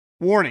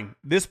Warning,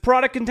 this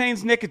product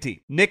contains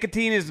nicotine.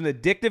 Nicotine is an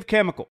addictive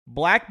chemical.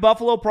 Black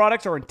Buffalo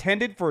products are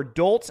intended for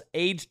adults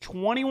aged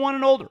 21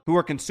 and older who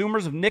are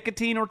consumers of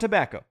nicotine or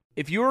tobacco.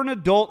 If you're an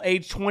adult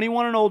aged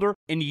 21 and older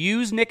and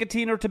use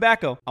nicotine or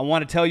tobacco, I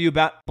want to tell you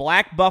about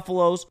Black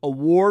Buffalo's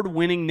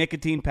award-winning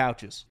nicotine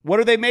pouches. What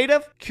are they made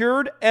of?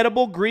 Cured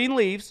edible green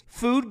leaves,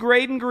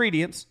 food-grade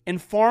ingredients,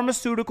 and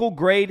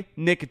pharmaceutical-grade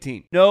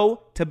nicotine.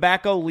 No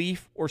tobacco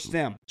leaf or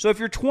stem. So if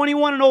you're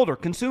 21 and older,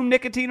 consume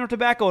nicotine or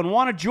tobacco, and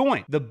want to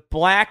join the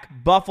Black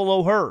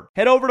Buffalo herd,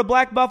 head over to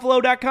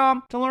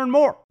blackbuffalo.com to learn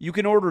more. You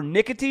can order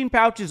nicotine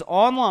pouches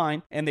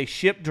online, and they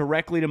ship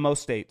directly to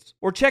most states.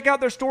 Or check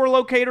out their store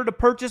locator to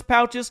purchase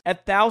pouches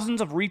at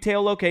thousands of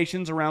retail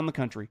locations around the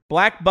country.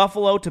 Black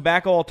Buffalo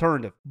Tobacco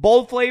Alternative.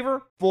 Bold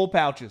flavor, full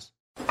pouches.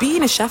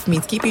 Being a chef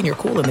means keeping your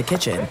cool in the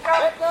kitchen.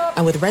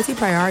 And with Resi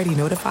Priority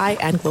Notify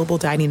and Global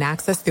Dining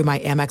Access through my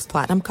Amex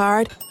Platinum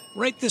card,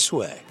 right this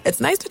way.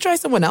 It's nice to try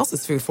someone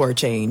else's food for a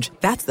change.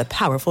 That's the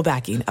powerful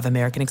backing of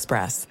American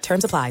Express.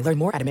 Terms apply. Learn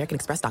more at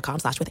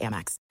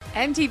americanexpress.com/withAmex.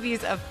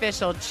 MTV's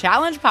official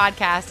Challenge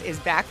podcast is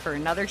back for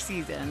another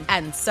season.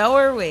 And so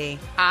are we.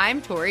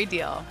 I'm Tori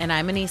Deal. And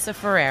I'm Anissa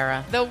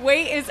Ferreira. The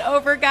wait is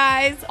over,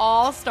 guys.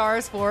 All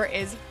Stars 4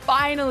 is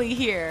finally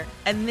here.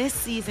 And this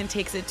season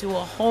takes it to a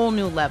whole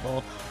new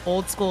level.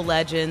 Old school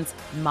legends,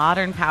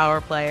 modern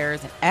power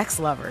players, and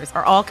ex-lovers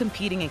are all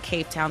competing in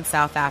Cape Town,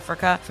 South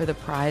Africa for the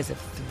prize of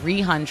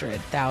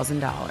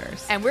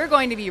 $300,000. And we're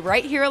going to be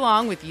right here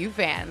along with you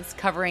fans,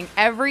 covering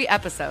every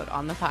episode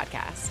on the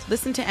podcast.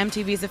 Listen to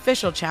MTV's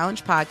official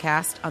Challenge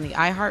podcast on the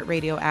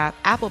iHeartRadio app,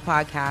 Apple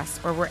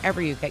Podcasts, or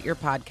wherever you get your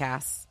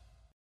podcasts.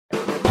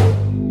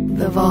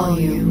 The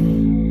volume.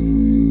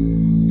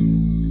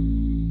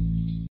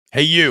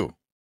 Hey, you.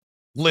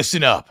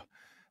 Listen up.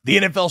 The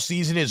NFL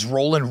season is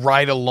rolling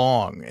right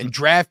along, and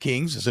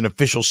DraftKings, as an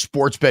official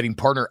sports betting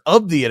partner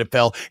of the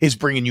NFL, is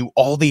bringing you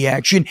all the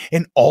action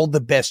and all the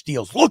best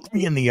deals. Look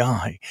me in the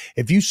eye.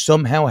 If you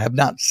somehow have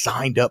not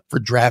signed up for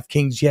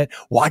DraftKings yet,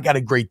 well, I got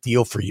a great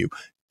deal for you.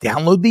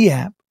 Download the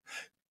app,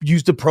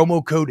 use the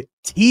promo code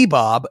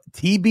TBOB,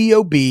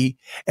 TBOB,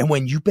 and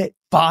when you bet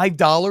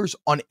 $5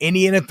 on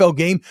any NFL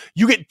game,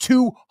 you get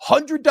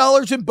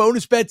 $200 in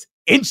bonus bets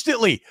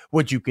instantly,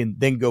 which you can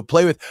then go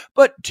play with.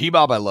 But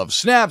T-Bob, I love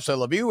snaps, I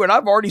love you, and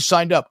I've already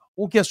signed up.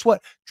 Well, guess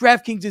what?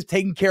 DraftKings is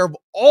taking care of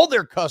all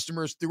their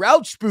customers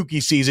throughout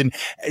spooky season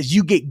as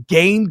you get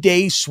game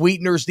day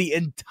sweeteners the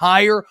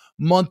entire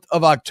month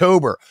of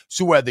October.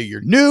 So whether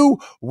you're new,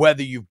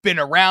 whether you've been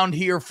around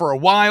here for a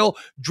while,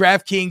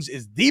 DraftKings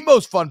is the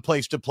most fun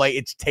place to play.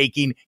 It's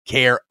taking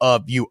care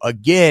of you.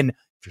 Again,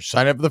 if you're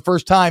signing up for the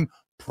first time,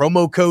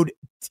 promo code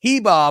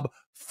TBOB,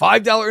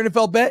 $5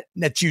 NFL bet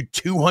nets you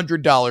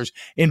 $200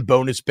 in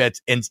bonus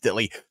bets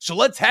instantly. So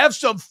let's have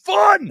some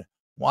fun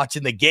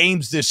watching the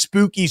games this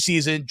spooky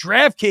season.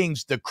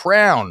 DraftKings, the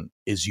crown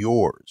is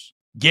yours.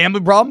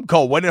 Gambling problem?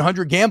 Call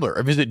 1-800-GAMBLER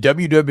or visit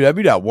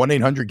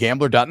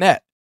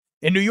www.1800gambler.net.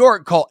 In New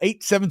York, call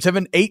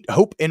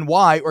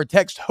 877-8-HOPE-NY or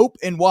text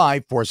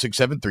HOPE-NY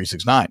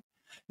 467-369.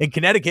 In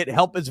Connecticut,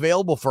 help is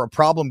available for a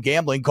problem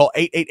gambling. Call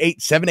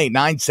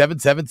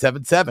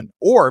 888-789-7777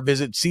 or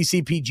visit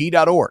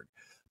ccpg.org.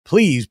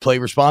 Please play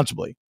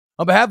responsibly.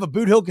 On behalf of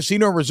Boot Hill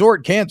Casino and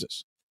Resort,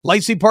 Kansas,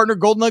 licensing partner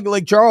Golden Nugget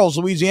Lake Charles,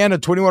 Louisiana,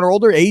 21 or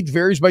older, age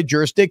varies by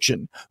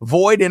jurisdiction.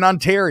 Void in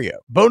Ontario.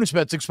 Bonus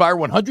bets expire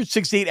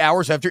 168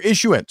 hours after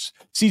issuance.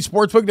 See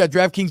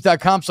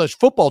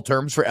sportsbook.draftkings.com/football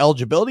terms for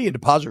eligibility and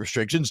deposit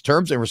restrictions,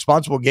 terms, and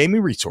responsible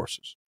gaming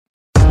resources.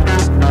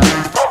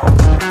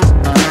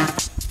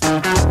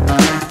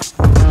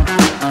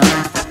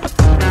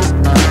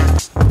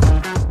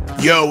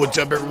 Yo, what's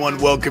up, everyone?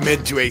 Welcome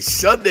into a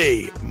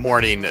Sunday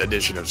morning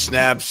edition of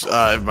Snaps.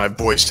 If my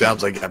voice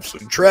sounds like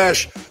absolute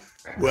trash,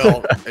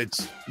 well,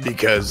 it's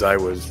because I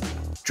was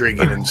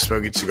drinking and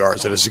smoking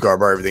cigars at a cigar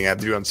bar, everything I have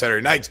to do on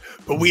Saturday nights.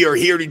 But we are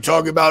here to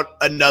talk about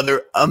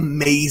another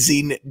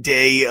amazing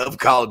day of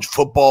college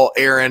football.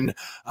 Aaron,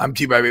 I'm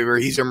T-Bob Baber.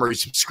 He's Emery.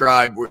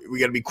 Subscribe. We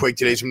got to be quick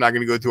today, so I'm not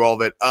going to go through all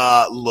of it.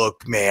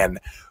 Look, man,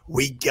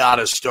 we got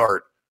to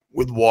start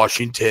with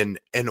Washington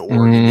and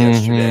Oregon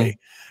yesterday.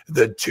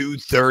 The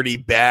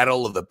 2:30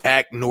 battle of the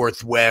Pac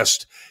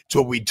Northwest. It's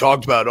what we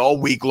talked about all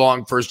week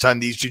long. First time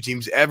these two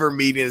teams ever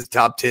meeting as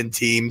top 10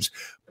 teams.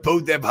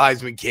 Both have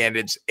Heisman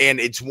candidates, and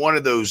it's one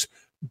of those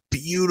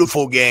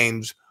beautiful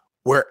games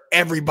where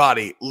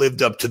everybody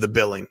lived up to the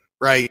billing,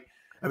 right?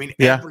 I mean,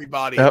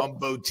 everybody on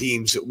both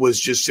teams was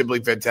just simply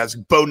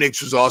fantastic. Bo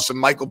Nix was awesome.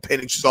 Michael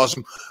Penix was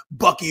awesome.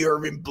 Bucky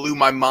Irvin blew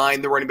my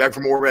mind. The running back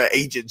from Oregon,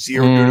 Agent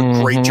Zero, did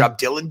a great job.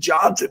 Dylan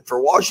Johnson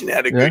for Washington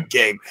had a good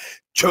game.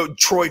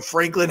 Troy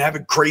Franklin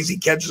having crazy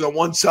catches on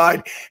one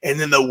side, and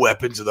then the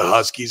weapons of the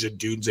Huskies and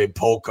Dunze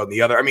Polk on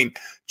the other. I mean,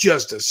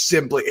 just a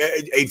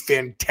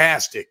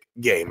fantastic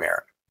game,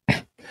 Aaron.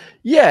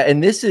 Yeah,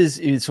 and it's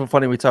so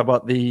funny. We talk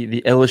about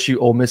the LSU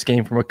Ole Miss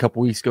game from a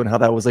couple weeks ago and how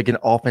that was like an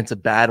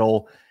offensive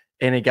battle,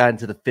 and it got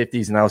into the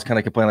 50s, and I was kind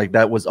of complaining like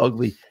that was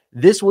ugly.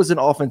 This was an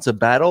offensive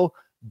battle,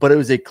 but it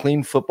was a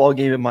clean football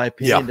game, in my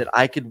opinion, that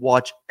I could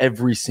watch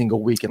every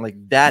single week. And like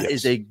that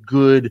is a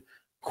good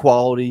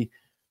quality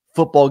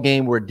football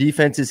game where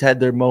defenses had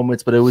their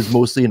moments, but it was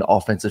mostly an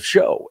offensive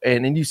show.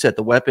 And you said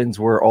the weapons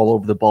were all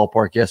over the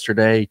ballpark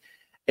yesterday.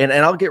 And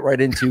I'll get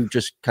right into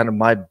just kind of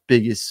my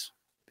biggest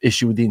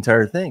issue with the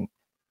entire thing.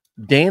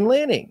 Dan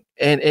Lanning.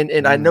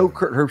 And I know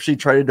Kurt Herbstreit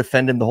tried to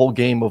defend him the whole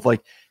game of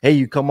like, hey,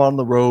 you come on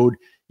the road,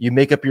 you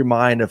make up your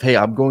mind of, hey,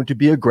 I'm going to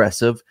be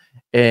aggressive,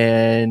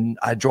 and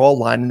I draw a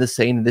line in the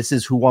sand, and this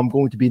is who I'm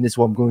going to be, and this is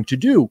what I'm going to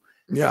do.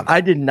 Yeah.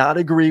 I did not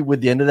agree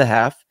with the end of the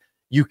half.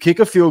 You kick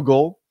a field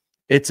goal.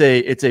 It's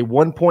a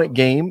 1-point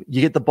game.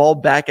 You get the ball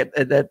back at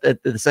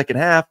the second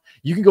half.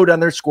 You can go down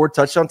there, score a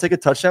touchdown, take a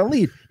touchdown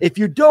lead. If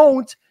you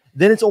don't,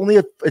 then it's a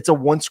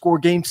 1-score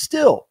game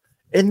still.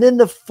 And then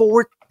the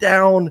fourth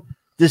down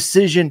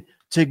decision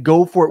to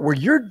go for it, where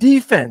your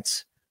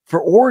defense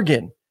for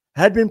Oregon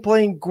had been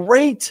playing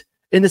great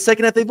in the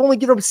second half. They've only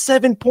given up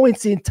 7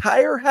 points the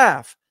entire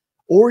half.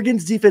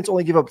 Oregon's defense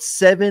only gave up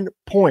 7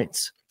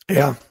 points.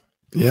 Yeah.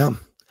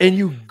 And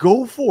you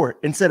go for it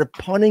instead of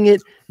punting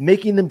it,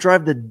 making them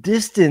drive the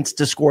distance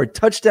to score a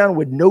touchdown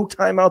with no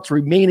timeouts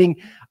remaining.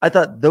 I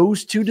thought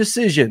those two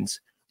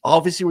decisions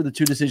obviously were the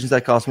two decisions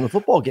that cost them the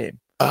football game.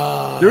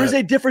 There is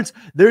a difference.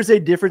 There's a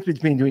difference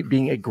between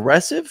being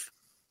aggressive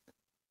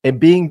and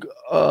being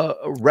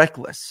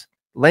reckless.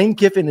 Lane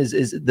Kiffin is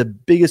the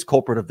biggest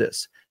culprit of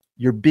this.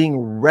 You're being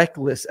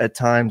reckless at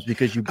times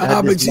because you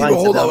have this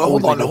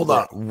mindset. Hold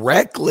on.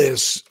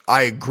 Reckless,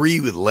 I agree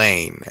with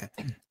Lane.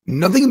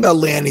 Nothing about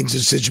Lanning's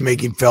decision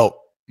making felt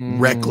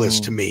reckless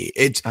to me.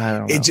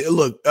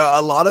 Look,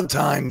 a lot of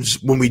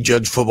times when we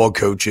judge football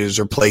coaches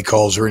or play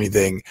calls or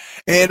anything,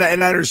 and I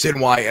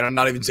understand why, and I'm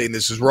not even saying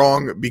this is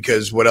wrong,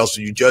 because what else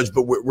do you judge?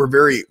 But we're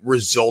very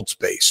results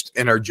based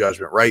in our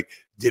judgment, right?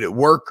 Did it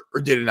work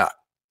or did it not?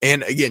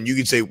 And again, you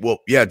could say, well,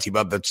 yeah,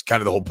 T-Bob, that's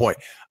kind of the whole point.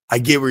 I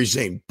get what you're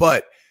saying,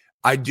 but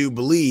I do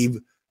believe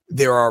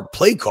there are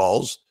play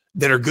calls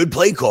that are good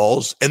play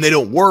calls and they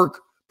don't work,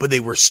 but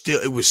it was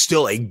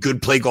still a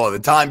good play call at the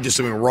time. Just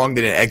something wrong,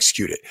 they didn't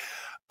execute it.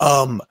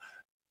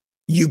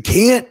 You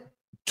can't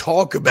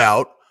talk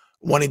about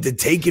wanting to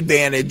take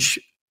advantage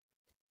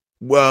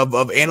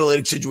of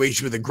analytic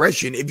situation with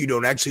aggression if you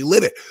don't actually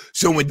live it.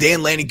 So when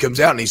Dan Lanning comes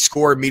out and he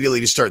scored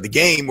immediately to start the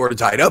game or to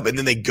tie it up, and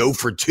then they go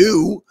for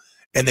 2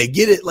 and they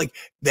get it, like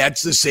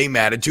that's the same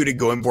attitude of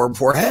going for it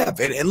before half.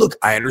 And look,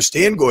 I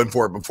understand going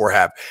for it before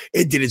half.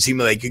 It didn't seem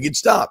like they could get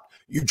stopped.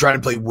 You're trying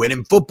to play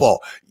winning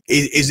football.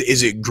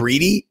 Is it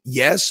greedy?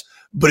 Yes.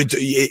 But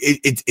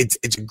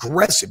it's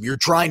aggressive. You're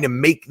trying to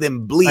make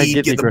them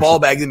bleed, get the ball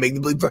back, and make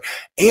them bleed.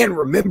 And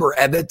remember,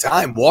 at that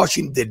time,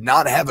 Washington did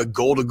not have a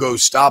goal-to-go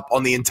stop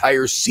on the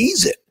entire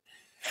season.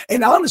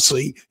 And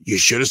honestly, you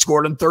should have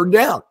scored on third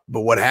down.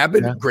 But what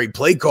happened? Yeah. Great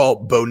play call.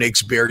 Bo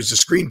Nix buries the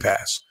screen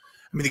pass.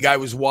 I mean, the guy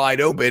was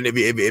wide open. If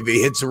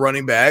he hits a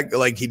running back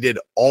like he did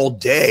all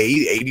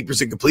day,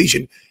 80%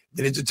 completion,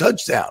 then it's a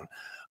touchdown.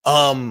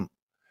 So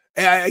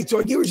I get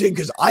what you're saying,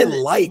 because I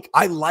like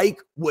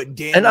what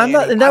Dan and I'm not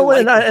Lanning, and that one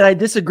and I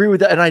disagree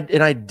with that,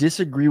 and I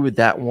disagree with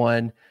that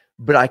one,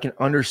 but I can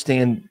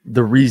understand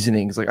the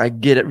reasonings. Like I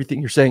get everything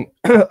you're saying.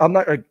 I'm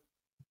not like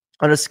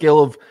on a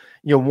scale of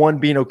 1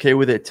 being okay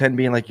with it, 10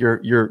 being like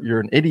you're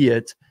an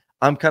idiot.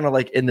 I'm kind of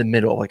like in the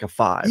middle, like a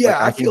 5. Yeah,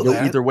 like I can go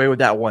either way with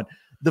that one.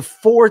 The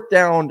fourth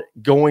down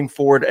going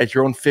forward at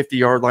your own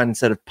 50-yard line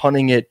instead of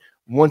punting it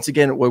once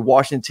again with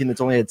Washington team that's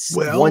only had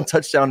one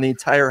touchdown the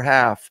entire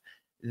half.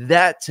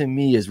 That to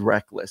me is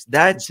reckless.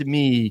 That to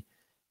me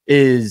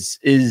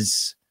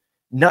is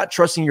not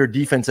trusting your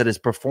defense that has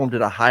performed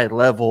at a high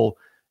level,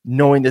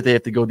 knowing that they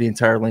have to go the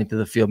entire length of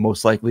the field,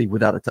 most likely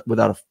without a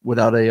timeout.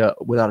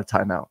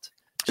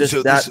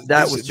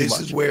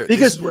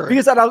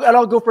 Because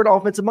I'll go for an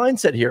offensive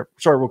mindset here.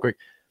 Sorry, real quick.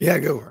 Yeah,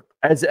 go for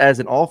it. As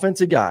an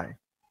offensive guy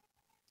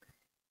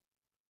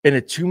in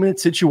a 2-minute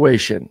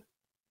situation,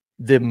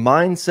 the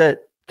mindset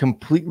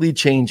completely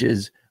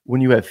changes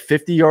when you have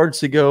 50 yards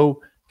to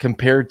go,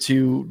 compared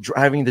to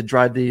having to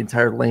drive the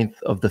entire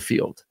length of the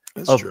field.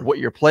 That's true. What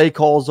your play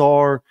calls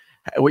are,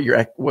 what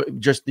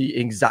just the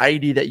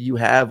anxiety that you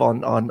have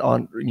on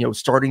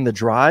starting the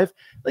drive.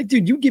 Like,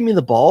 dude, you give me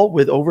the ball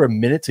with over a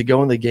minute to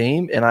go in the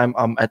game, and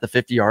I'm at the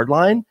 50-yard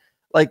line.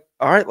 Like,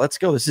 all right, let's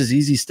go. This is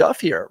easy stuff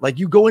here. Like,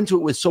 you go into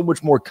it with so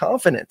much more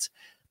confidence.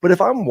 But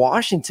if I'm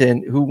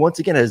Washington, who once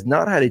again has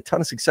not had a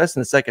ton of success in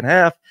the second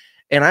half,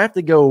 and I have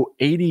to go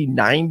 80,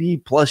 90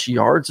 plus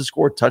yards to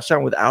score a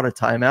touchdown without a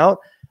timeout,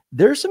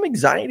 there's some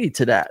anxiety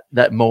to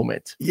that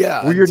moment.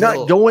 Yeah. Where you're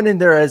not going in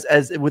there as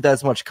with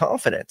as much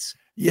confidence.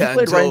 Yeah.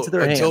 Right into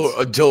their hands.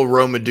 Until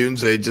Rome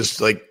Odunze just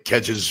like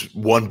catches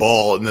one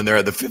ball and then they're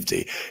at the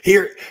 50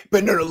 here.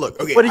 But no, look.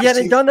 Okay. But he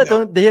hadn't done that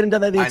though. They hadn't done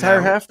that the entire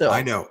half though.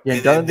 I know. He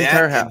hadn't done it the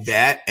entire half.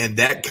 And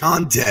that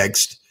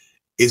context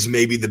is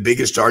maybe the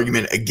biggest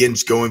argument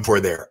against going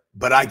for there,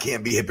 but I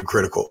can't be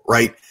hypocritical,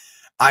 right?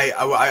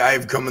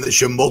 I've come on the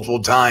show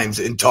multiple times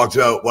and talked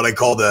about what I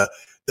call the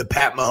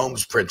Pat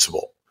Mahomes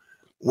principle,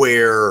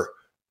 where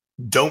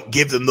don't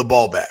give them the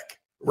ball back,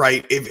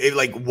 right? If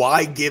like,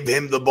 why give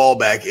him the ball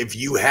back if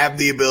you have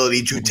the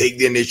ability to take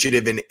the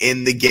initiative and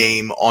end the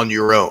game on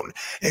your own?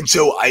 And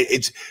so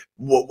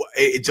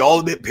it's all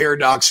a bit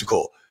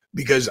paradoxical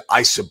because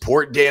I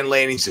support Dan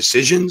Lanning's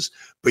decisions,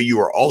 but you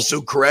are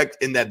also correct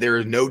in that there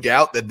is no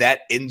doubt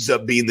that ends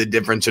up being the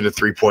difference in a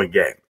 3-point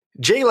game.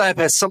 JLab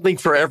has something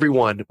for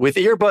everyone with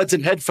earbuds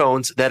and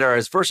headphones that are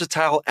as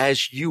versatile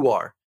as you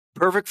are.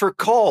 Perfect for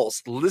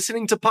calls,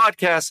 listening to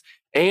podcasts,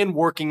 and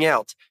working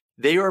out.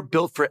 They are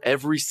built for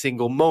every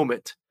single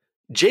moment.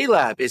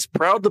 JLab is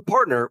proud to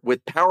partner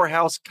with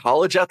Powerhouse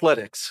College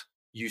Athletics,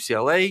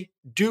 UCLA,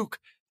 Duke,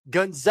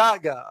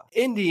 Gonzaga,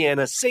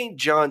 Indiana, St.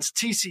 John's,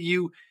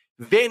 TCU,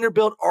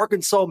 Vanderbilt,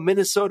 Arkansas,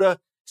 Minnesota,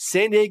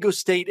 San Diego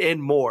State,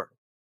 and more.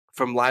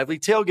 From lively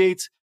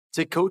tailgates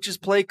to coaches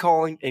play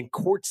calling and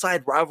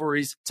courtside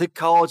rivalries to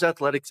college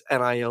athletics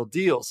NIL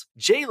deals,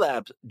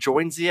 JLab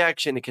joins the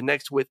action and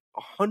connects with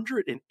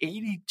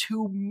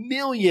 182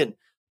 million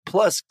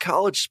plus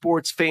college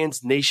sports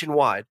fans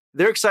nationwide.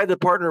 They're excited to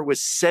partner with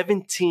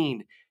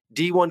 17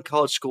 D1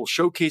 college schools,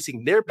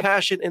 showcasing their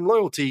passion and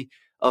loyalty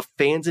of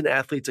fans and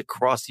athletes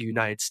across the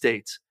United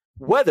States.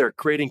 Whether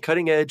creating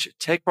cutting-edge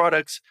tech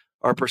products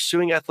or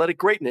pursuing athletic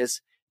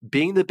greatness,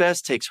 being the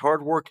best takes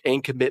hard work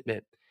and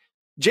commitment.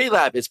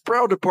 JLab is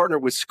proud to partner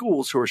with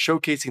schools who are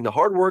showcasing the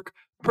hard work,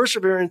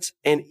 perseverance,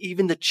 and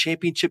even the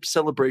championship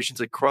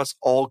celebrations across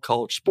all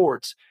college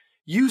sports.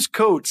 Use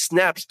code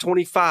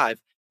SNAPS25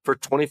 for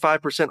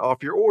 25%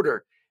 off your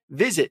order.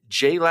 Visit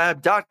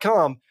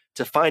JLab.com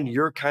to find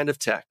your kind of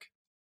tech.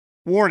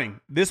 Warning,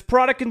 this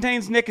product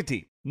contains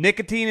nicotine.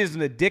 Nicotine is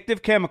an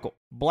addictive chemical.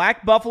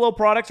 Black Buffalo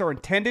products are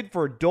intended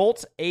for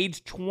adults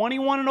aged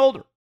 21 and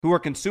older who are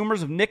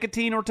consumers of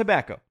nicotine or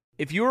tobacco.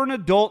 If you're an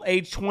adult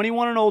aged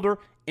 21 and older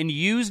and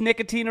use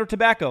nicotine or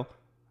tobacco,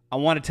 I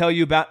want to tell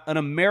you about an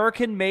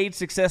American-made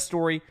success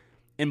story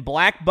in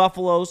Black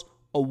Buffalo's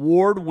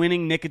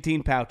award-winning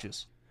nicotine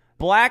pouches.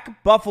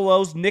 Black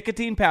Buffalo's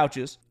nicotine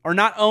pouches are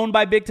not owned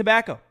by Big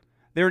Tobacco.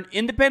 They're an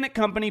independent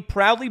company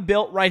proudly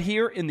built right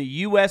here in the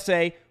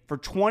USA for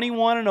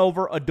 21 and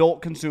over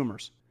adult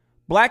consumers.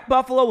 Black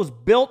Buffalo was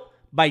built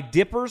by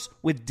dippers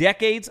with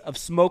decades of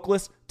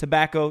smokeless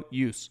tobacco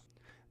use.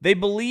 They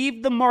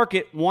believed the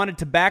market wanted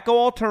tobacco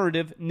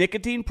alternative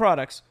nicotine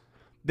products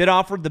that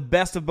offered the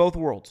best of both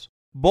worlds.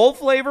 Bold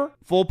flavor,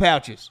 full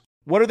pouches.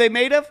 What are they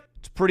made of?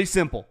 It's pretty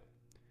simple.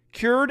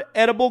 Cured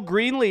edible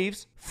green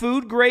leaves,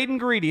 food-grade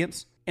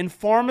ingredients, and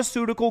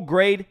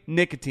pharmaceutical-grade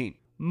nicotine.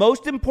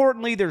 Most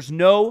importantly, there's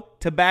no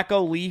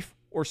tobacco leaf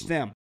or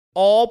stem.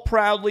 All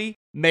proudly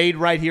made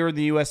right here in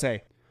the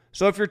USA.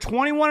 So if you're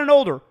 21 and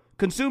older,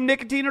 consume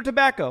nicotine or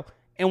tobacco,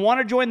 and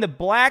want to join the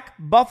Black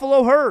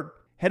Buffalo herd,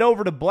 head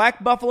over to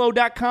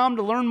blackbuffalo.com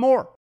to learn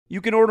more.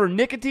 You can order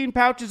nicotine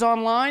pouches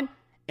online,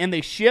 and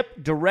they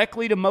ship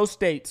directly to most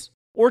states.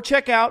 Or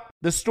check out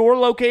the store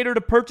locator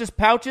to purchase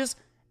pouches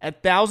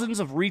at thousands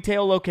of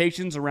retail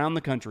locations around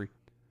the country.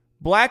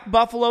 Black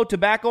Buffalo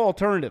Tobacco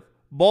Alternative.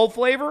 Bold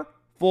flavor,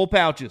 full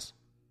pouches.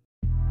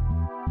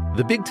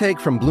 The Big Take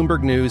from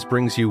Bloomberg News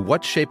brings you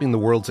what's shaping the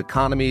world's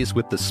economies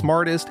with the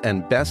smartest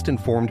and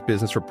best-informed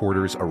business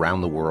reporters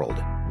around the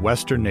world.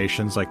 Western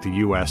nations like the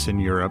U.S.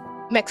 and Europe.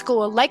 Mexico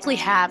will likely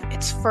have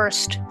its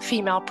first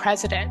female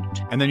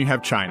president. And then you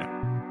have China.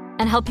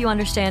 And help you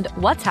understand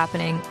what's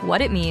happening,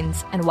 what it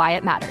means, and why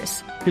it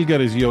matters. He'll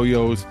get his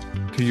yo-yos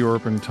to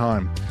Europe in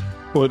time.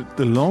 But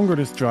the longer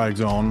this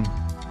drags on,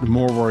 the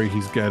more worry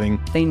he's getting.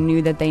 They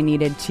knew that they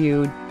needed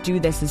to do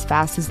this as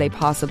fast as they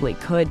possibly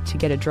could to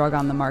get a drug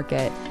on the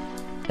market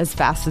as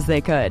fast as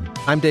they could.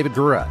 I'm David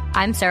Gura.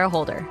 I'm Sarah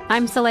Holder.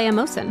 I'm Saleha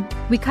Mohsen.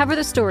 We cover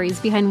the stories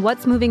behind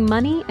what's moving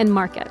money and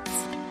markets.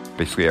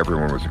 Basically,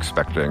 everyone was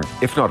expecting,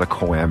 if not a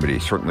calamity,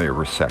 certainly a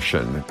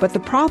recession. But the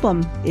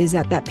problem is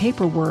that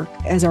paperwork,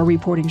 as our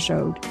reporting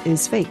showed,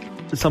 is fake.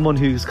 As someone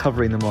who's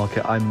covering the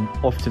market, I'm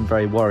often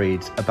very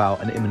worried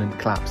about an imminent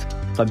collapse.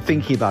 So I'm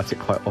thinking about it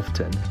quite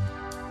often.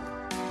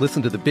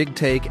 Listen to The Big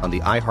Take on the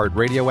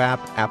iHeartRadio app,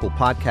 Apple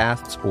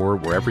Podcasts, or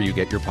wherever you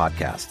get your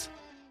podcasts.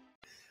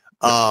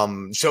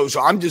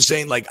 So I'm just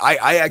saying, like,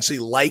 I actually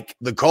like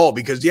the call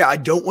because, yeah, I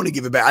don't want to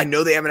give it back. I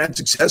know they haven't had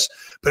success,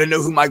 but I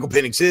know who Michael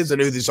Penix is. I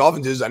know who this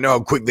offense is. I know how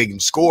quick they can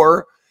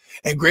score.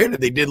 And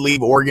granted, they did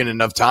leave Oregon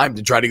enough time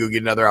to try to go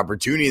get another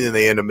opportunity, and then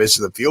they end up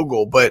missing the field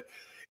goal. But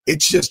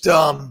it's just,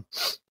 I'll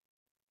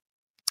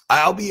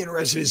be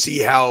interested to see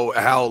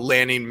how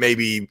Lanning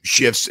maybe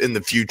shifts in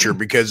the future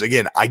because,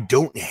 again, I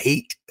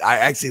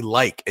actually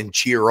like and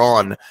cheer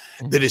on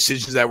the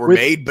decisions that were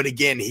made. But,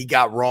 again, he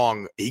got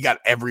wrong. He got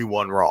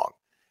everyone wrong.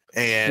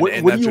 And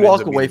what do you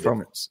walk away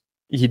from?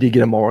 He did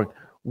get him wrong.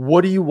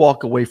 What do you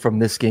walk away from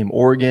this game,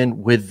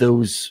 Oregon, with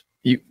those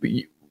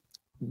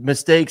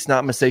mistakes,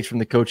 not mistakes from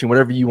the coaching,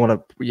 whatever you want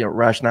to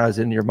rationalize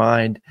in your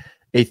mind,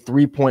 a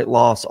 3-point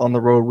loss on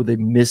the road with a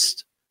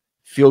missed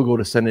field goal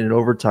to send it in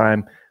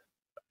overtime.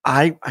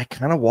 I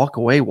kind of walk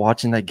away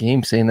watching that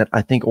game saying that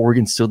I think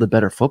Oregon's still the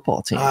better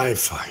football team. Oh my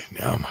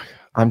God.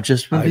 I'm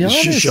just going to be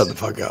honest. Just shut the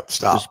fuck up.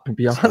 Stop. Just to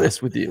be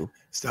honest with you.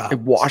 Stop.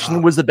 Like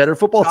Washington was the better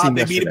football team.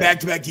 They beat it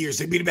back-to-back years.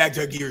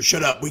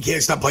 Shut up. We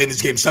can't stop playing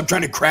this game. Stop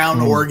trying to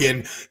crown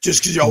Oregon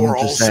just because y'all were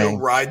also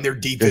riding their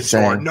defense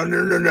hard.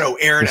 No.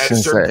 Aaron, at a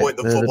certain point,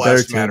 the football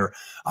has to matter.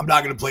 I'm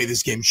not going to play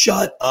this game.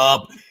 Shut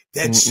up.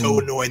 That's so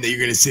annoying that you're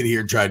going to sit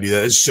here and try to do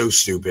that. That's so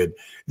stupid.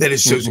 That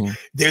is so stupid.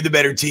 They're the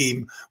better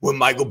team when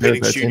Michael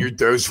Penix Jr.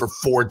 throws for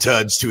 4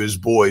 tuds to his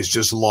boys,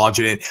 just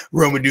launching it.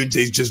 Roman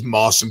Dunze's just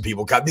mossing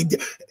people. God,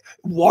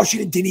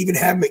 Washington didn't even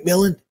have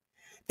McMillan.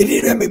 They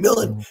didn't have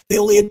McMillan. They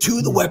only had 2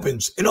 of the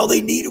weapons, and all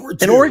they needed were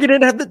 2. And Oregon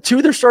didn't have the 2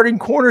 of their starting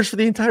corners for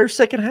the entire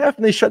second half,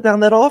 and they shut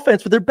down that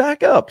offense with their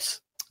backups.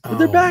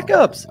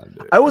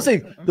 I will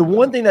say the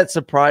one thing that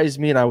surprised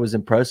me and I was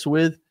impressed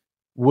with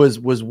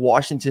was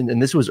Washington,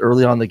 and this was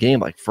early on in the game,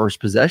 like first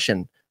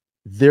possession,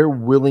 their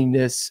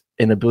willingness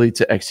and ability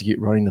to execute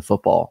running the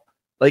football.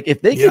 Like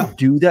if they could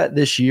do that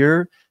this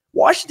year,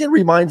 Washington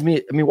reminds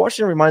me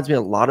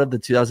a lot of the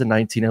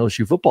 2019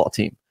 LSU football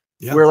team,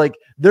 where like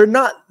they're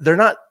not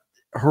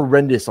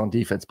horrendous on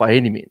defense by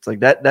any means. Like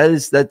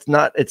that's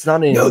not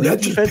any. No,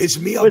 that just defense,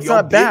 pisses me off. It's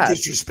not bad.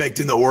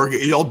 Disrespecting the Oregon,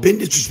 y'all been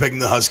disrespecting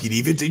the Husky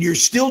defense, and you're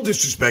still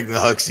disrespecting the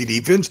Husky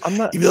defense,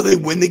 even though they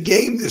win the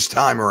game this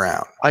time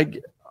around.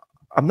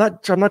 I'm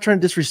not trying to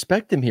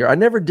disrespect them here. I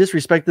never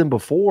disrespected them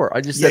before.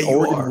 I just said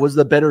Oregon was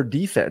the better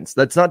defense.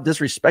 That's not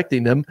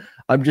disrespecting them.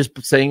 I'm just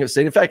saying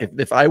in fact,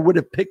 if I would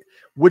have picked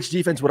which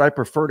defense would I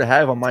prefer to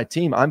have on my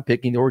team, I'm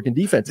picking the Oregon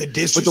defense. The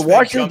disrespect but the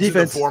Washington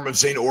defense in the form of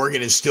saying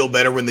Oregon is still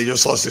better when they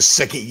just lost a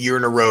second year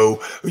in a row.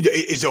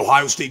 Is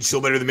Ohio State still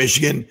better than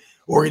Michigan?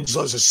 Oregon just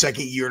lost a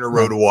second year in a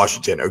row to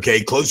Washington.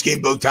 Okay, close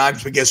game both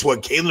times, but guess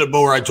what? Kalen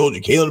DeBoer, I told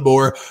you, Kalen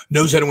DeBoer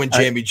knows how to win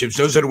championships,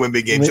 knows how to win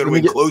big games, knows how to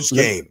win close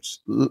games.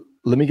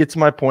 Let me get to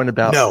my point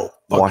about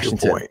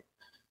Washington. Your point.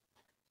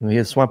 Let me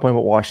get to my point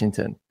about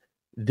Washington.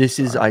 This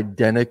is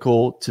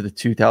identical to the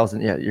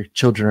 2000. Yeah, your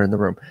children are in the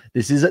room.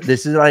 This is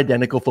an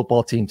identical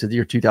football team to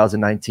your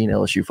 2019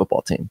 LSU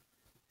football team.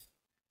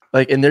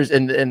 Like, and there's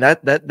and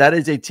that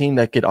is a team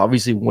that could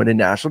obviously win a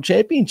national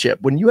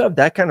championship. When you have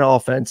that kind of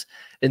offense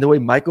and the way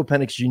Michael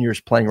Penix Jr. is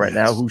playing right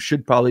now, who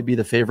should probably be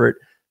the favorite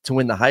to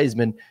win the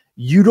Heisman,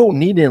 you don't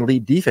need an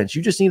elite defense.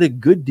 You just need a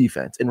good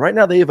defense. And right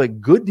now they have a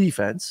good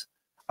defense.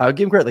 I'll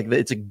give them credit. Like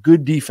it's a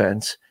good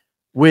defense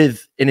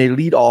with an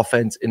elite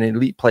offense and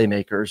elite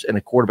playmakers and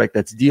a quarterback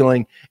that's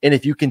dealing. And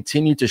if you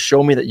continue to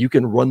show me that you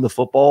can run the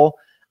football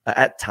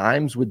at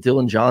times with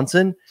Dylan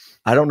Johnson,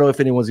 I don't know if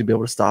anyone's gonna be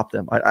able to stop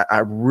them.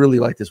 I really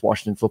like this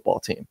Washington football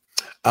team.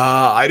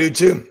 I do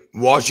too.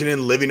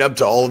 Washington living up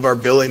to all of our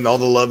billing, all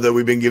the love that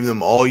we've been giving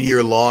them all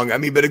year long. I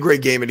mean, but a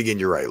great game. And again,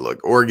 you're right.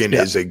 Look, Oregon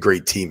is a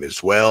great team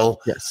as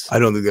well. Yes. I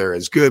don't think they're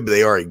as good, but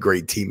they are a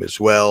great team as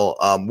well.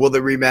 Will they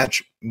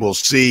rematch? We'll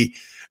see.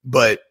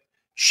 But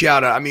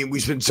shout out. I mean, we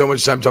spent so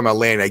much time talking about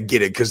Land. I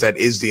get it because that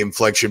is the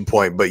inflection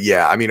point. But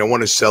yeah, I mean, I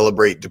want to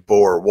celebrate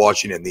DeBoer,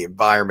 Washington, the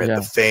environment,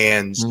 the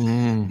fans,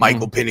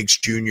 Michael Penix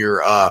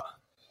Jr.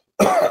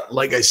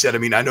 Like I said, I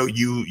mean, I know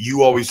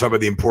you always talk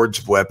about the importance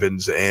of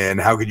weapons and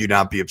how could you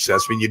not be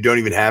obsessed? I mean, you don't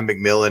even have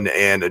McMillan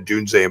and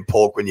Adunze and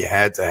Polk when you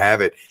had to have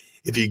it.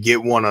 If you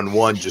get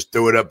one-on-one, just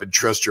throw it up and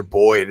trust your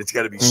boy. And it's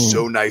got to be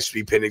so nice to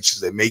be Penix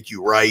because they make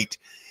you right.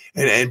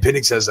 And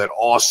Penix has that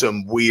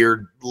awesome,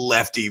 weird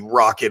lefty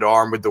rocket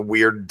arm with the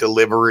weird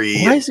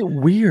delivery. Why is it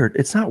weird?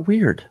 It's not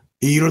weird.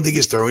 You don't think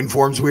his throwing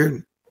form's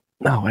weird?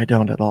 No, I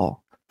don't at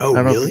all. Oh,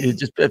 I don't really?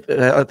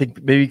 I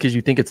think maybe because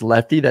you think it's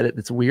lefty that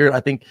it's weird. I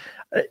think.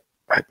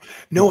 I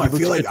feel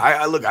like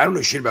I don't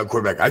know shit about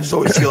quarterback. I just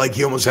always feel like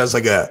he almost has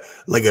like a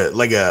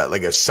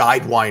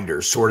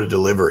sidewinder sort of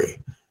delivery.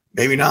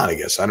 Maybe not. I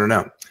guess I don't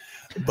know.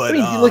 But I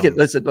mean, you look at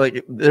listen,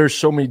 like there's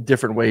so many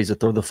different ways to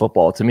throw the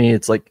football. To me,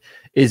 it's like,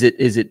 is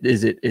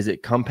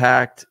it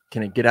compact?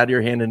 Can it get out of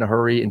your hand in a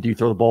hurry? And do you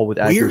throw the ball with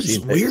accuracy?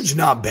 Weird's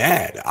not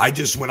bad. I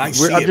just when I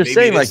see it,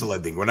 maybe it is the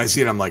left thing. When I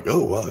see it, I'm like,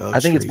 oh well.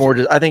 I think it's more.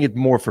 I think it's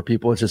more for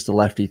people. It's just a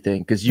lefty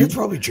thing because That's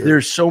probably true.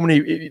 There's so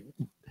many.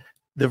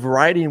 The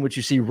variety in which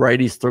you see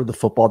righties throw the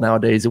football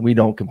nowadays, and we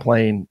don't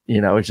complain. You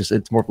know,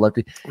 it's more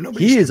lefty.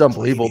 He is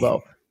unbelievable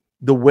though.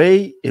 The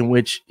way in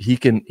which he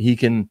can.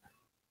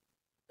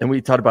 And we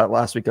talked about it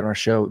last week on our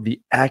show, the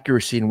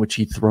accuracy in which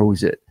he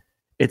throws it.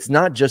 It's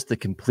not just the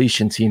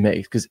completions he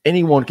makes because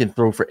anyone can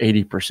throw for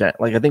 80%.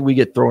 Like I think we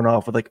get thrown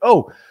off with like,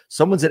 oh,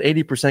 someone's an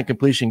 80%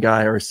 completion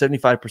guy or a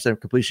 75%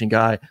 completion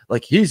guy.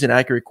 Like he's an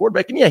accurate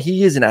quarterback. And yeah,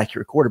 he is an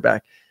accurate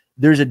quarterback.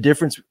 There's a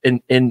difference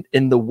in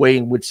the way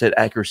in which that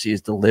accuracy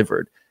is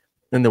delivered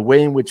and the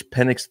way in which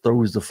Penix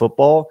throws the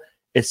football.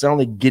 It's not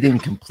only getting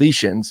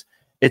completions,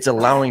 it's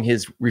allowing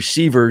his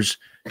receivers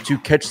to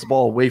catch the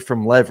ball away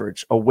from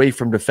leverage, away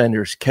from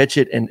defenders, catch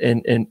it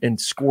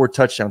and score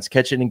touchdowns,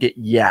 catch it and get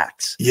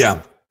yaks.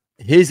 Yeah.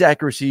 His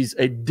accuracy is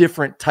a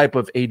different type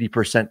of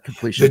 80%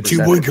 completion. The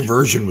 2-point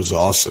conversion was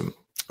awesome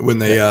when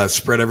they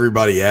spread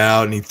everybody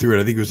out and he threw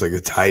it. I think it was like a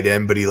tight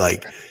end, but he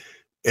just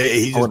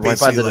right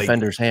by the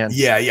defender's hand.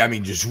 Yeah. I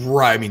mean, just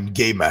right. I mean,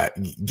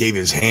 gave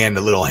his hand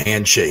a little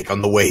handshake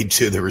on the way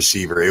to the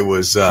receiver. It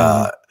was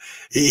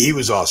he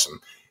was awesome.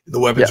 The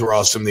weapons were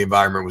awesome. The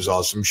environment was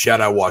awesome.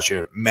 Shout out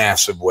Washington.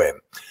 Massive win.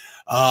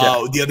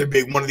 One of the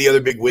other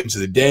big wins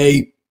of the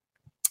day.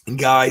 And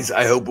guys,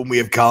 I hope when we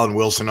have Colin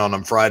Wilson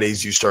on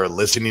Fridays, you start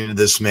listening to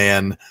this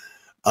man.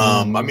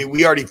 I mean,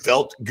 we already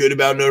felt good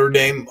about Notre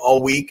Dame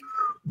all week,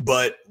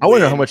 but I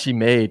wonder how much he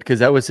made, because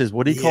that was his,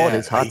 what do you call it?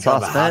 His hot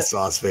sauce bet? Hot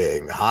sauce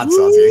thing. Hot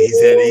sauce.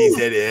 He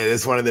said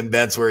it's one of them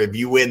bets where if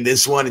you win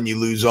this one and you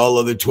lose all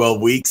other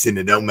 12 weeks, then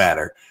it don't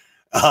matter.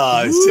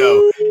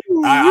 So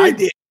I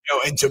did.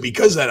 And so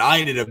because of that, I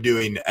ended up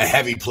doing a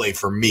heavy play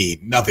for me.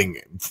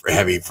 Nothing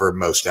heavy for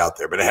most out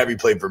there, but a heavy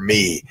play for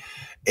me.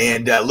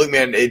 And look,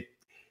 man, it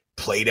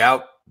played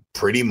out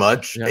pretty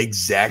much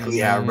exactly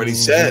how everybody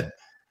said.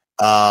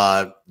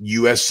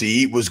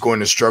 USC was going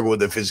to struggle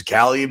with the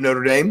physicality of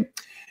Notre Dame.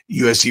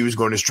 USC was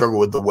going to struggle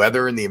with the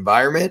weather and the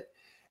environment.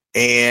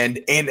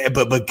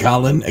 But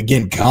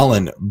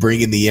Colin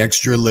bringing the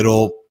extra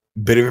little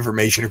bit of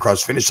information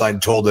across the finish line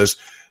told us,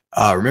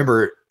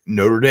 remember,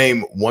 Notre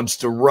Dame wants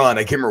to run.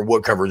 I can't remember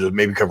what coverage it was,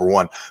 maybe cover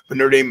one, but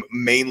Notre Dame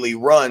mainly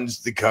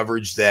runs the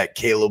coverage that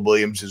Caleb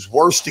Williams is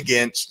worst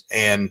against.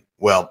 And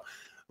well,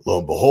 lo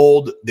and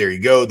behold, there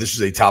you go. This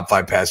is a top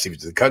 5 pass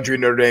defense in the country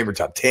in Notre Dame, or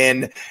top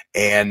 10.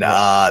 And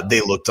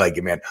they looked like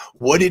it, man.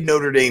 What did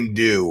Notre Dame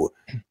do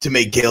to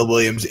make Caleb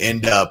Williams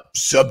end up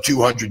sub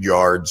 200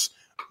 yards,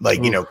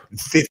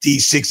 50,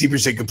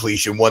 60%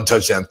 completion, 1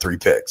 touchdown, 3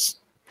 picks?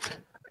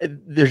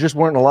 There just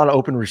weren't a lot of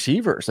open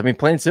receivers. I mean,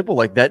 plain and simple,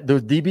 like that. The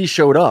DB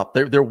showed up.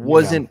 There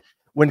wasn't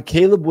when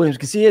Caleb Williams,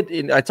 because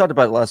I talked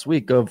about it last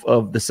week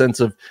of the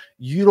sense of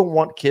you don't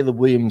want Caleb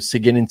Williams to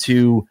get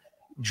into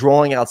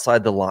drawing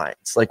outside the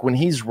lines. Like when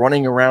he's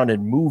running around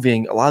and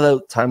moving, a lot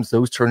of times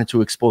those turn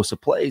into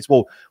explosive plays.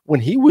 Well,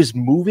 when he was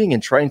moving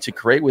and trying to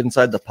create with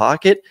inside the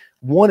pocket,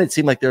 one, it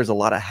seemed like there's a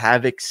lot of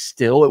havoc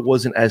still. It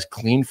wasn't as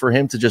clean for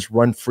him to just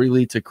run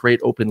freely to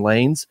create open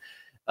lanes.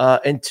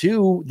 And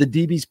 2, the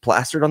DB's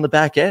plastered on the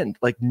back end.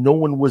 Like no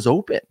one was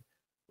open.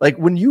 Like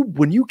when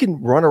you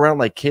can run around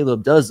like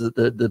Caleb does,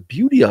 the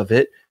beauty of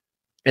it,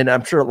 and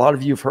I'm sure a lot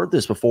of you have heard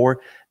this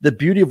before, the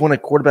beauty of when a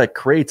quarterback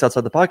creates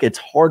outside the pocket, it's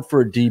hard for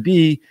a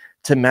DB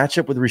to match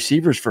up with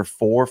receivers for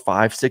 4,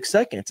 5, 6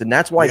 seconds. And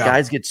that's why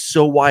guys get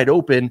so wide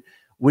open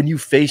when you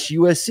face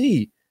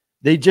USC.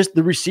 The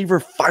receiver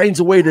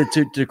finds a way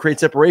to create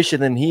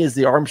separation, and he has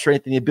the arm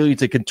strength and the ability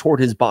to contort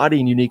his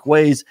body in unique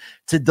ways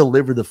to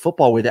deliver the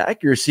football with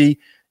accuracy.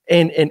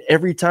 And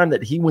every time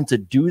that he went to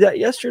do that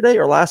yesterday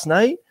or last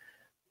night,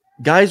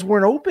 guys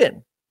weren't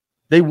open.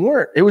 They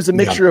weren't. It was a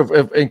mixture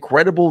of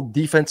incredible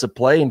defensive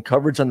play and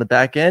coverage on the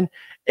back end.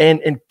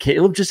 And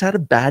Caleb just had a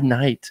bad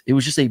night. It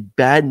was just a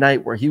bad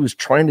night where he was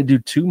trying to do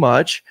too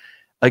much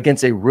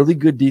against a really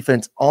good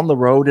defense on the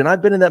road. And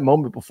I've been in that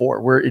moment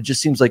before where it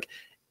just seems like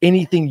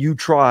anything you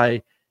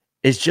try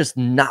is just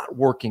not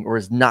working or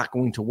is not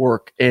going to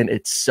work. And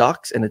it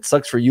sucks. And it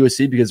sucks for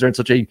USC because they're in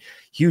such a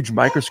huge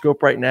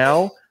microscope right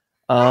now.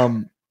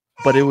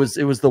 But it was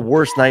the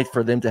worst night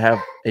for them to have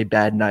a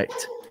bad night.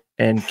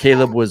 And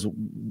Caleb was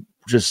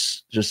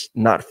just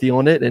not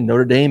feeling it. And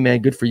Notre Dame,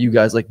 man, good for you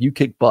guys. Like, you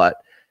kick butt.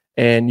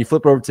 And you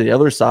flip over to the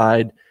other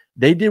side.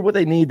 They did what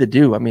they needed to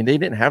do. I mean, they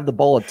didn't have the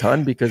ball a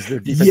ton because their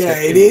defense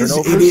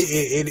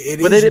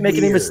but they didn't make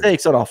any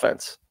mistakes on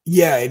offense.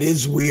 Yeah, it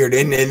is weird.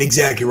 And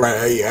exactly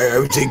right. I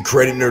would say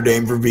credit Notre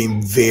Dame for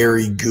being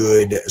very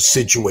good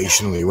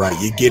situationally, right?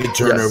 You get a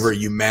turnover,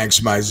 you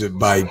maximize it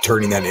by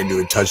turning that into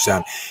a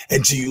touchdown.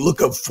 And so you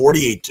look up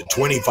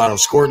 48-20 final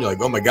score, and you're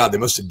like, oh my God, they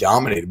must have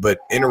dominated. But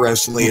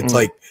interestingly, it's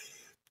like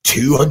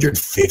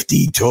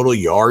 250 total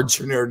yards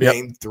for Notre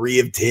Dame, 3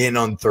 of 10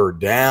 on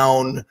third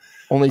down.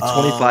 Only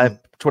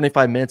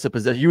 25 minutes of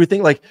possession. You would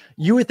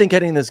think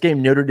heading in this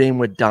game, Notre Dame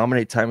would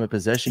dominate time of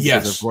possession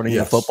because of running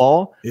the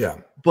football. Yeah.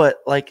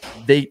 But like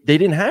they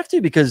didn't have to,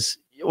 because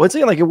once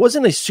again, like, it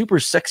wasn't a super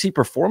sexy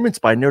performance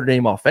by Notre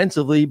Dame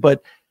offensively,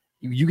 but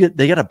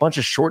they got a bunch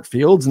of short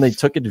fields and they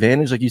took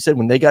advantage. Like you said,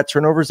 when they got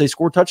turnovers, they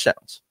scored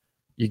touchdowns.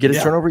 You get a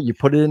turnover, you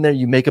put it in there,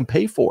 you make them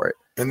pay for it.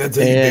 And that's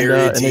how you bury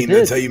a team.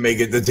 That's how you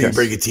make it. That's how you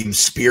break a team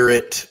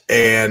spirit.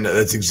 And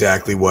that's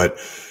exactly what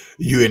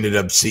you ended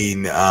up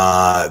seeing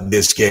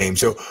this game.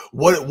 So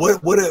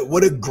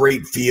what a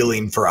great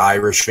feeling for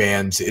Irish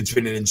fans. It's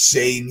been an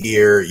insane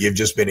year. You've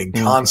just been in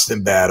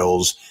constant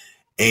battles.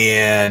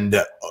 And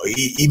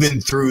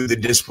even through the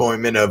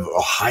disappointment of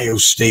Ohio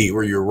State,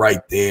 where you're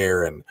right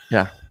there, and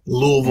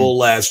Louisville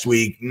last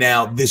week,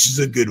 now this is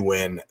a good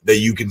win that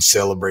you can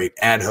celebrate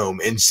at home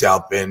in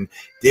South Bend.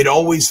 It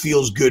always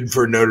feels good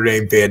for a Notre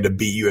Dame fan to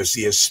beat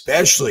USC,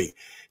 especially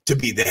to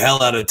beat the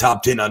hell out of a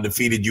top 10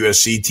 undefeated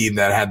USC team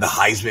that had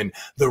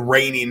the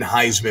reigning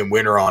Heisman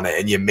winner on it,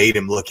 and you made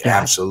him look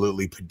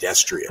absolutely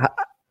pedestrian.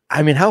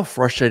 I mean, how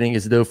frustrating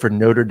is it, though, for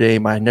Notre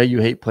Dame? I know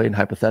you hate playing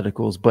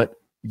hypotheticals, but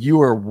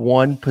you are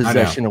one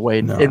possession away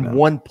and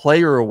one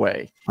player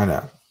away. I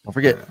know. Don't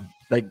forget,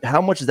 like,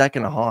 how much is that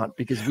going to haunt?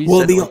 Because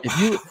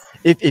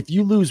if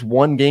you lose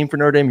one game for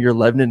Notre Dame, you're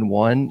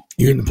 11-1.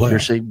 You're in the playoffs.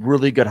 There's a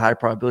really good high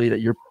probability that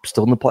you're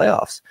still in the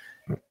playoffs.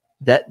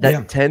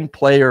 That 10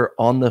 player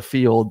on the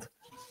field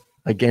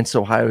against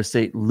Ohio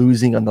State,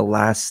 losing on the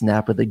last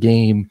snap of the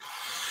game.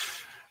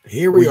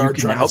 Here we are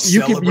trying to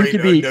celebrate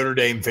Notre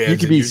Dame fans. You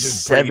could be you're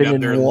just bringing up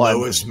their 7-1.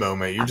 lowest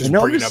moment. You're just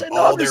bringing up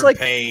all their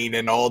pain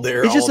and all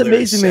their. It's just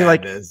amazing me.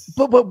 Like,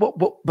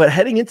 but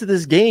heading into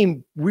this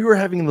game, we were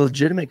having a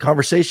legitimate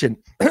conversation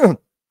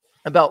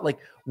about like,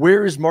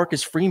 where is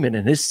Marcus Freeman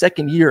in his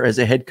second year as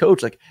a head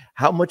coach? Like,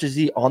 how much is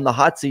he on the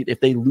hot seat if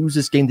they lose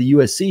this game to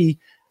USC?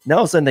 Now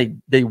all of a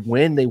sudden they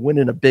win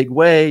in a big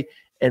way,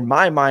 and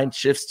my mind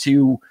shifts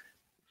to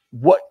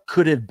what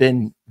could have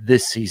been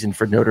this season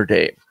for Notre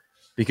Dame.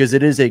 Because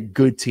it is a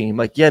good team.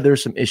 Like, yeah,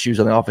 there's some issues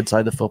on the offense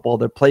side of the football.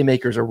 Their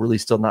playmakers are really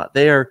still not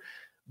there.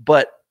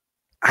 But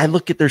I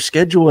look at their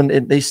schedule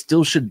and they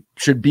still should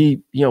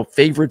be,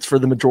 favorites for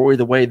the majority of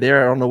the way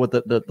there. I don't know what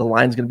the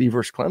line's going to be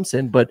versus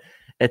Clemson, but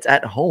it's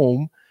at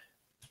home.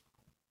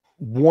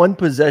 One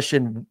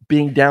possession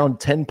being down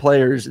 10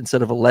 players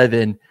instead of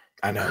 11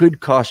 could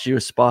cost you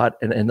a spot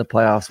in the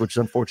playoffs, which is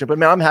unfortunate. But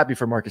man, I'm happy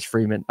for Marcus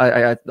Freeman.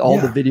 The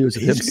videos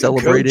of him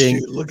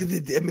celebrating. Look at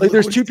the.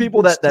 There's two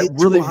people that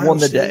really won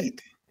the day.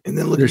 And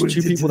then there's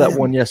two people that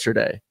won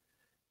yesterday.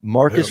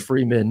 Marcus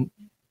Freeman,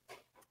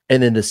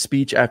 and then the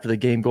speech after the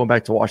game, going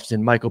back to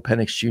Washington, Michael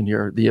Penix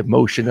Jr., the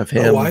emotion of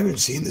him I haven't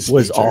seen this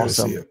was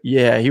awesome.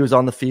 Yeah, he was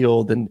on the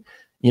field and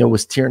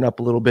was tearing up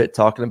a little bit,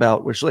 talking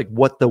about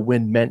what the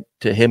win meant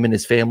to him and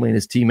his family and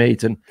his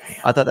teammates. And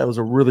I thought that was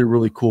a really,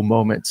 really cool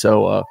moment.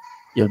 So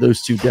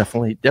those two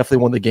definitely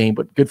won the game,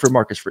 but good for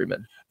Marcus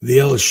Freeman. The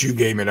LSU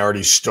game had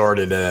already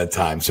started at that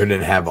time, so I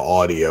didn't have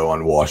audio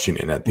on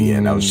Washington at the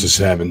end. I was just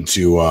having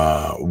to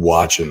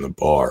watch in the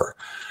bar.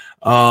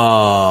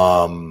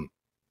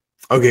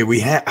 Okay,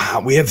 we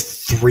have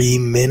 3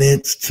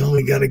 minutes till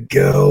we gotta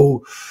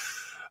go.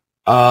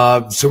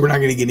 So we're not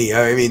going to get any.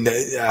 I mean,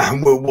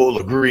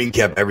 we'll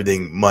recap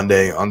everything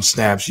Monday on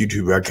Snaps,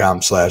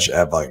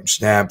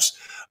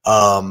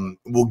 youtube.com/@volume_snaps.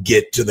 We'll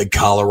get to the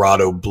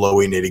Colorado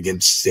blowing it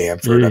against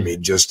Stanford. I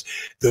mean, just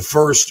the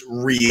first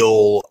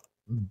real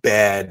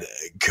bad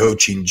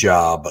coaching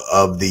job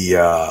of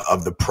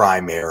the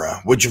Prime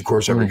era, which of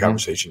course every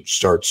conversation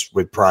starts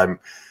with Prime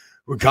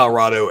with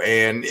Colorado,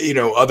 and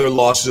other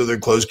losses, other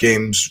close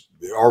games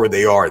are where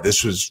they are.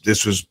 This was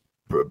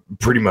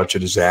pretty much a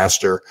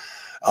disaster.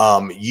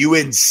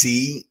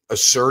 UNC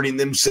asserting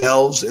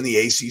themselves in the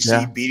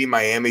ACC, beating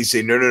Miami,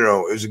 saying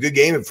no, it was a good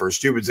game at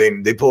first too, but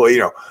saying they pull,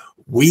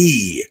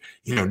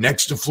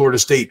 next to Florida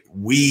State,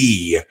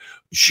 we are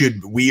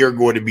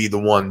going to be the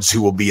ones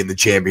who will be in the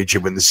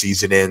championship when the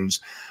season ends.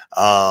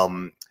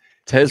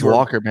 Tez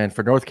Walker, man,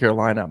 for North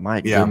Carolina,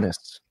 my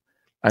goodness.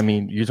 I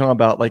mean, you're talking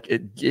about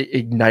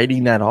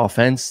igniting that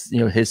offense.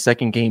 His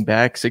second game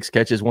back, 6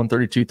 catches,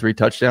 132, 3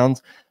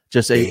 touchdowns.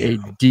 Just a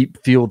deep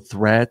field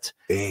threat.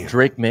 Damn.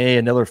 Drake May,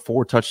 another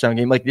 4 touchdown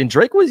game. And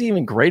Drake was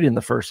even great in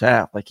the first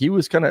half. He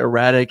was kind of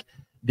erratic,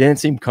 didn't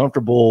seem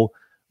comfortable,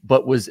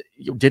 but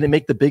didn't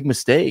make the big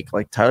mistake.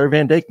 Tyler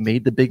Van Dyke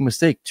made the big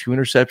mistake. 2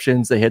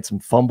 interceptions. They had some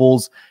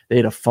fumbles. They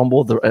had a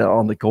fumble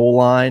on the goal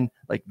line.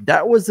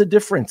 That was the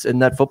difference in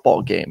that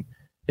football game.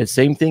 And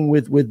same thing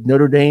with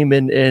Notre Dame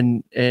and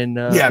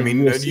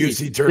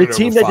USC turned it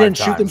over 5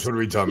 times. What are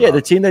we talking about?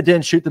 The team that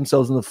didn't shoot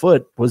themselves in the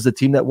foot was the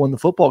team that won the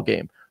football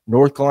game.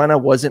 North Carolina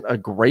wasn't a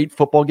great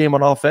football game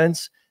on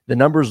offense. The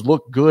numbers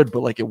looked good,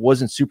 but it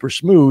wasn't super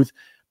smooth.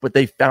 But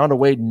they found a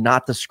way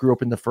not to screw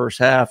up in the first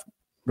half.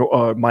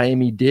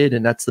 Miami did,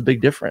 and that's the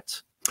big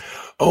difference.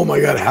 Oh my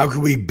God, how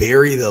can we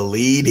bury the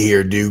lead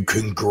here, dude?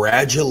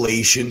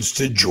 Congratulations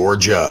to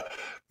Georgia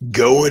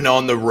going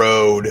on the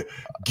road,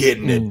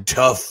 getting a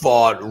tough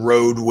fought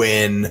road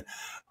win.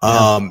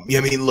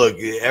 Look,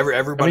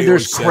 everybody.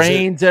 There's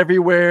cranes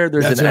everywhere.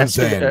 There's it's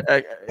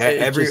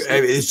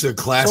a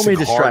classic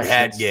hard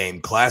hat game.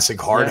 Classic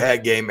hard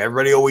hat game.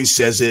 Everybody always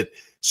says it,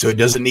 so it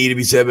doesn't need to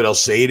be said, but I'll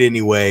say it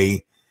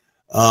anyway.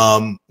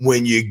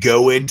 When you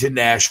go into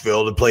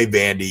Nashville to play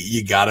Vandy,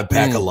 you got to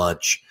pack a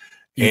lunch.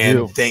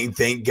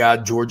 Thank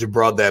God Georgia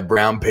brought that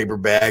brown paper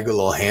bag, a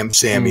little ham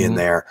Sammy in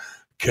there,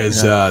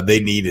 because they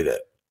needed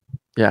it.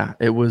 Yeah,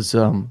 it was.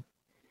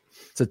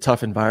 It's a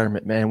tough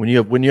environment, man. When you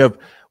have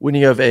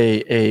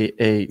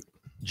a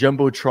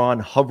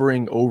jumbotron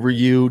hovering over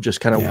you,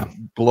 just kind of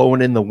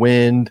blowing in the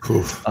wind,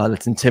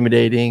 that's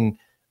intimidating.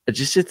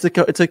 It's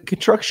a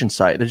construction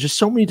site. There's just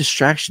so many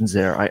distractions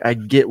there. I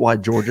get why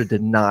Georgia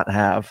did not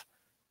have,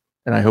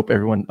 and I hope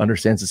everyone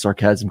understands the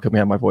sarcasm coming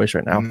out of my voice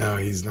right now. No,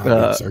 he's not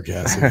being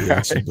sarcastic. He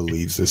actually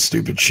believes this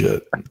stupid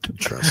shit.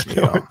 Trust me.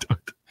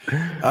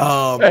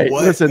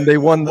 Listen, they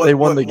won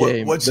the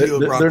game. What's the deal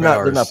with Brock they're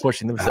Bowers? not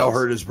pushing themselves. How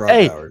hurt is Brock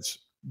Bowers?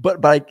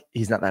 But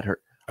he's not that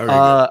hurt.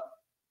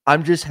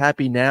 I'm just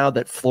happy now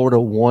that Florida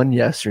won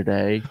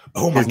yesterday.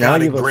 Oh my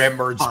God! Graham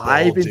Mertz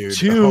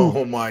 5-2.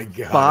 Oh my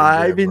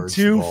God!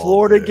 5-2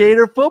 Florida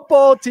Gator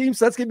football team.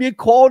 So that's gonna be a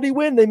quality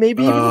win. They may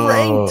be even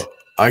ranked.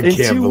 I can't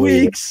in 2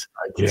 believe weeks.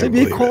 It. It's going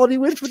to be a quality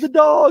win for the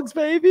dogs,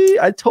 baby.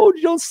 I told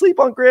you, don't sleep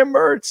on Graham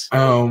Mertz.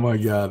 Oh, my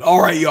God.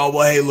 All right, y'all.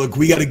 Well, hey, look,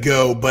 we got to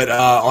go. But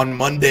on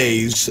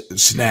Monday's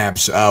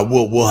Snaps,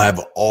 we'll have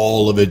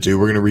all of it, too.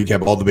 We're going to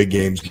recap all the big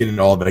games, get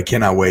into all of it. I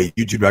cannot wait.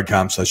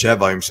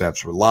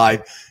 YouTube.com/@VolumeSnaps. We're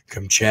live.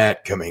 Come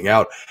chat, come hang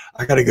out.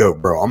 I got to go,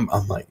 bro. I'm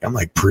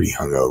like pretty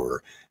hungover.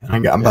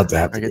 And I'm about to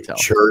have to go to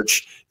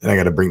church. Then I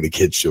got to bring the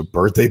kids to a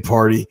birthday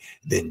party.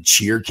 Then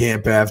cheer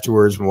camp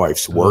afterwards. My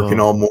wife's working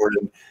all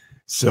morning.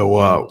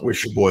 So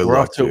wish your boy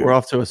luck. We're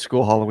off to a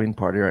school Halloween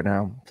party right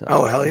now. So.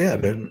 Oh, hell yeah,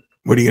 dude.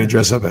 What are you going to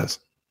dress up as?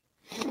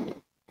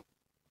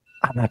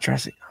 I'm not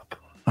dressing up.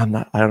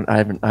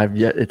 I've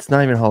yet. It's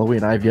not even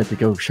Halloween. I've yet to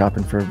go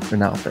shopping for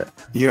an outfit.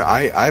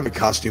 I have a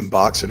costume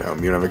box at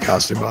home. You don't have a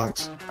costume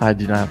box? I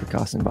do not have a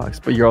costume box,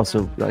 but you're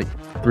also like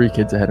 3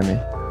 kids ahead of me.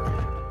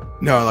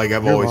 No, like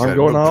I've always had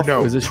going off.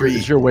 No, is this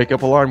your wake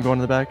up alarm going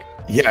to the back?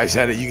 Yeah, I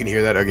said it. You can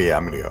hear that. Okay, yeah,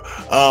 I'm gonna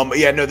go.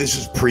 Yeah, no, this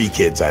is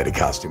pre-kids. I had a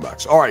costume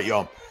box. All right,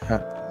 y'all.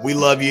 We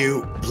love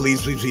you.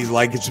 Please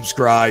like and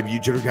subscribe.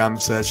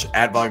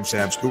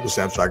 YouTube.com/@VolumeSnaps, Google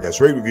Snaps Podcast,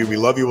 rate, review. We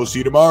love you. We'll see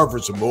you tomorrow for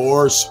some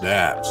more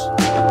snaps.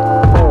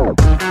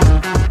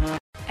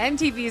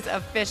 MTV's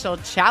official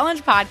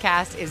Challenge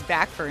podcast is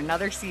back for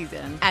another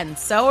season. And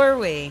so are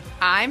we.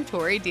 I'm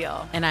Tori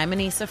Deal. And I'm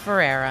Anissa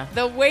Ferreira.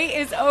 The wait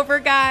is over,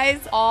 guys.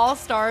 All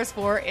Stars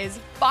 4 is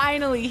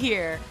finally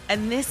here.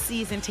 And this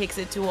season takes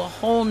it to a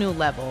whole new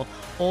level.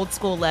 Old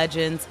school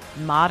legends,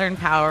 modern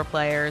power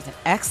players, and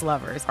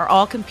ex-lovers are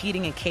all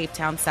competing in Cape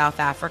Town, South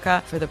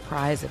Africa for the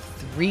prize of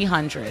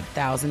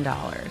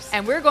 $300,000.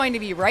 And we're going to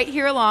be right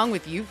here along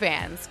with you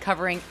fans,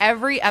 covering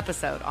every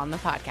episode on the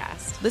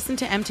podcast. Listen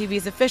to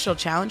MTV's official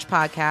Challenge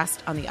podcast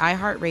on the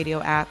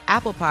iHeartRadio app,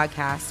 Apple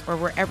Podcasts, or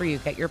wherever you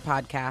get your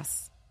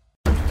podcasts.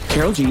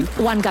 Karol G,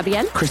 Juan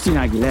Gabriel,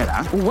 Christina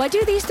Aguilera. What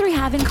do these 3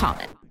 have in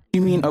common?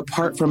 You mean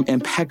apart from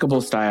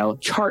impeccable style,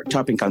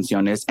 chart-topping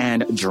canciones,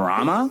 and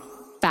drama?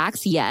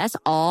 Facts, yes,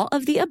 all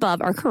of the above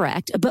are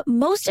correct, but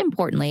most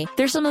importantly,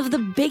 they're some of the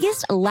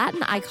biggest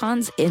Latin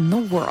icons in the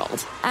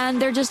world.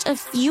 And they're just a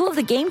few of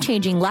the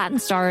game-changing Latin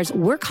stars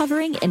we're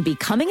covering in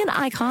Becoming an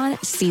Icon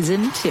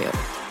Season 2.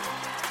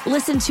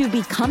 Listen to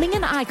Becoming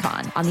an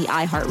Icon on the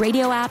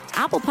iHeartRadio app,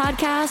 Apple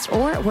Podcasts,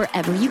 or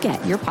wherever you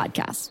get your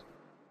podcasts.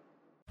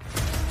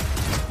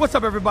 What's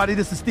up, everybody?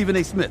 This is Stephen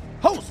A. Smith,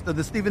 host of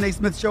the Stephen A.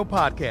 Smith Show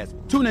podcast.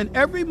 Tune in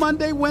every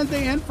Monday,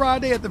 Wednesday, and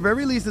Friday at the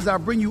very least as I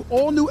bring you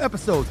all new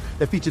episodes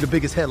that feature the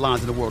biggest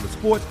headlines in the world of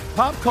sports,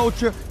 pop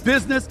culture,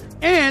 business,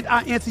 and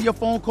I answer your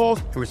phone calls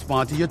and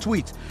respond to your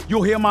tweets.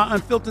 You'll hear my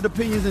unfiltered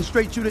opinions and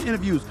straight-shooter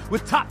interviews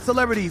with top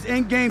celebrities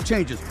and game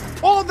changers.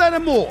 All that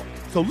and more.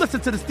 So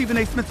listen to the Stephen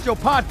A. Smith Show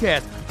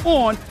podcast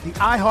on the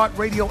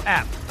iHeartRadio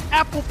app,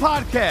 Apple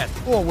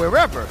Podcasts, or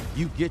wherever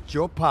you get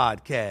your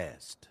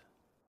podcast.